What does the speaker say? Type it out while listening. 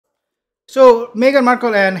So Meghan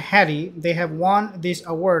Markle and Harry, they have won this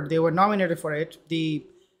award. They were nominated for it. The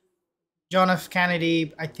John F.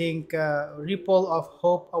 Kennedy, I think, Ripple of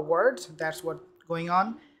Hope Award. That's what going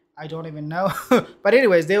on. I don't even know. But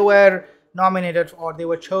anyways, they were nominated or they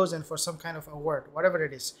were chosen for some kind of award, whatever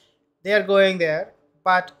it is. They are going there.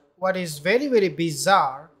 But what is very, very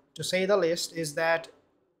bizarre, to say the least, is that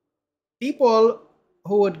people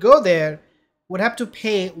who would go there would have to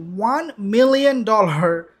pay $1 million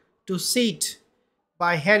to sit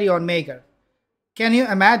by Harry or Meghan. Can you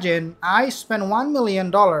imagine? I spent $1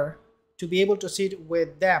 million to be able to sit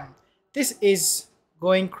with them. This is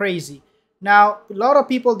going crazy. Now, a lot of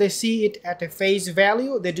people, they see it at a face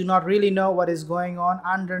value. They do not really know what is going on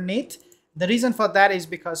underneath. The reason for that is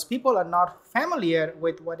because people are not familiar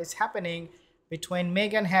with what is happening between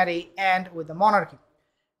Meghan, Harry, and with the monarchy.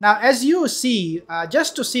 Now, as you see,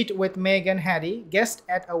 just to sit with Meghan, Harry, guests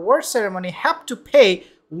at a award ceremony have to pay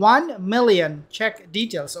 1 million. Check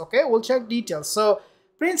details. Okay, we'll check details. So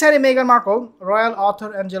Prince Harry, Meghan Markle, royal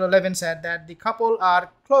author Angela Levin said that the couple are,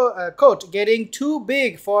 quote, getting too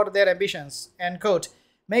big for their ambitions, end quote.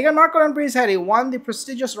 Meghan Markle and Prince Harry won the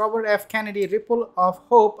prestigious Robert F. Kennedy Ripple of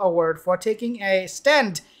Hope Award for taking a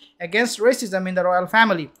stand against racism in the royal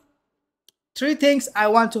family. Three things I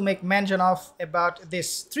want to make mention of about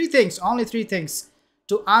this. Three things, only three things,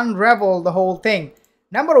 to unravel the whole thing.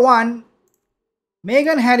 Number one,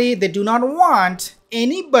 Meghan, Harry, they do not want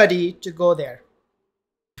anybody to go there.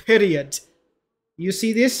 Period. You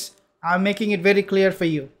see this? I'm making it very clear for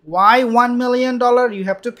you. Why $1 million you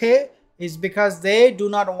have to pay is because they do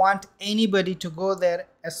not want anybody to go there,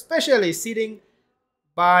 especially sitting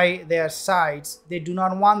by their sides. They do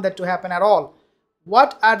not want that to happen at all.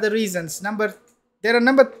 What are the reasons? There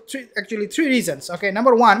are three reasons. Okay,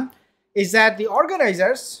 number one is that the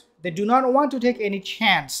organizers, they do not want to take any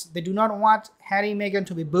chance. They do not want Harry, Meghan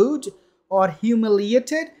to be booed or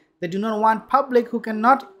humiliated. They do not want public who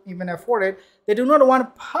cannot even afford it. They do not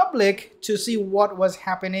want public to see what was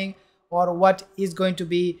happening or what is going to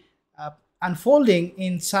be unfolding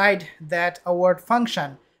inside that award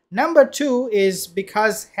function. Number two is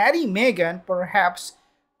because Harry, Meghan, perhaps,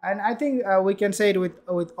 and I think we can say it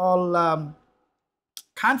with all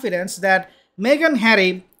confidence, that Meghan,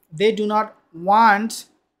 Harry, they do not want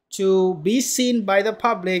to be seen by the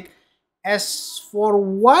public as for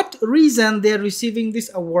what reason they're receiving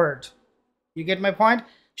this award. You get my point?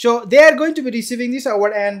 So they are going to be receiving this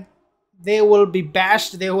award and they will be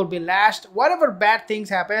bashed, they will be lashed, whatever bad things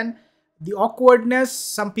happen, the awkwardness,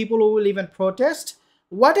 some people who will even protest,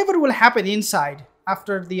 whatever will happen inside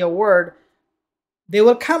after the award, they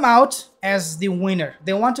will come out as the winner.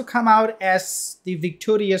 They want to come out as the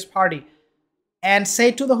victorious party and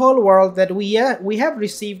say to the whole world that we have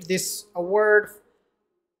received this award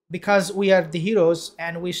because we are the heroes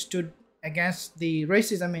and we stood against the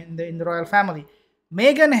racism in the royal family.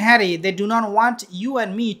 Meghan, Harry, they do not want you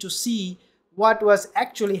and me to see what was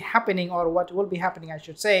actually happening, or what will be happening, I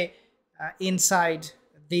should say, inside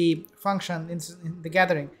the function, in the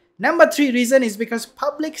gathering. Number three reason is because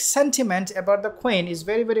public sentiment about the Queen is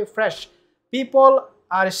very, very fresh. People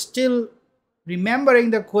are still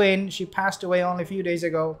remembering the Queen. She passed away only a few days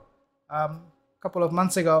ago, a couple of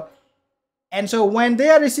months ago. And so when they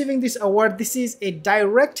are receiving this award, this is a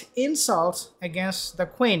direct insult against the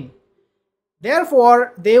Queen.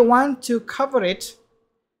 Therefore, they want to cover it.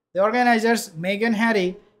 The organizers, Meghan,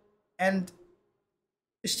 Harry, and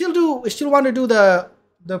still want to do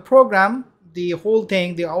the program, the whole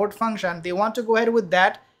thing, the award function. They want to go ahead with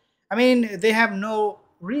that. I mean, they have no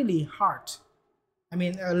really heart. I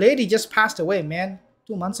mean, a lady just passed away, man,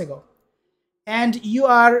 2 months ago. And you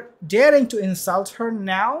are daring to insult her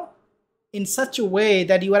now in such a way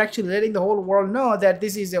that you are actually letting the whole world know that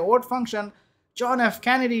this is the award function, John F.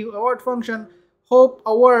 Kennedy award function, Hope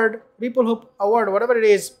Award, Ripple Hope Award, whatever it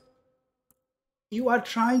is. You are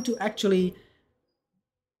trying to actually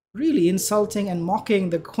really insulting and mocking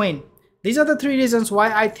the Queen. These are the three reasons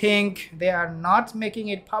why I think they are not making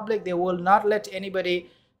it public. They will not let anybody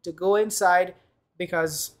to go inside,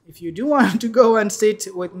 because if you do want to go and sit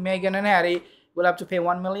with Meghan and Harry, you'll have to pay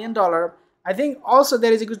 $1 million. I think also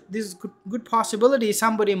there is a good possibility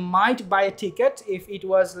somebody might buy a ticket. If it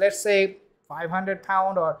was, let's say,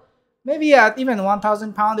 £500 or maybe even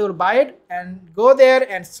 £1,000, they will buy it and go there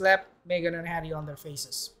and slap Meghan and Harry on their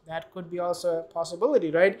faces. That could be also a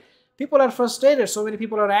possibility, right? People are frustrated. So many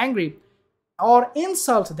people are angry. Or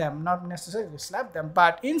insult them, not necessarily slap them,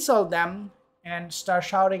 but insult them and start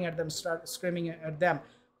shouting at them, start screaming at them.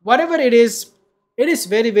 Whatever it is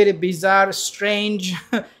very, very bizarre, strange.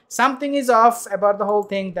 Something is off about the whole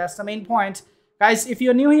thing. That's the main point. Guys, if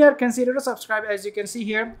you're new here, consider to subscribe. As you can see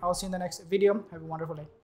here, I'll see you in the next video. Have a wonderful day.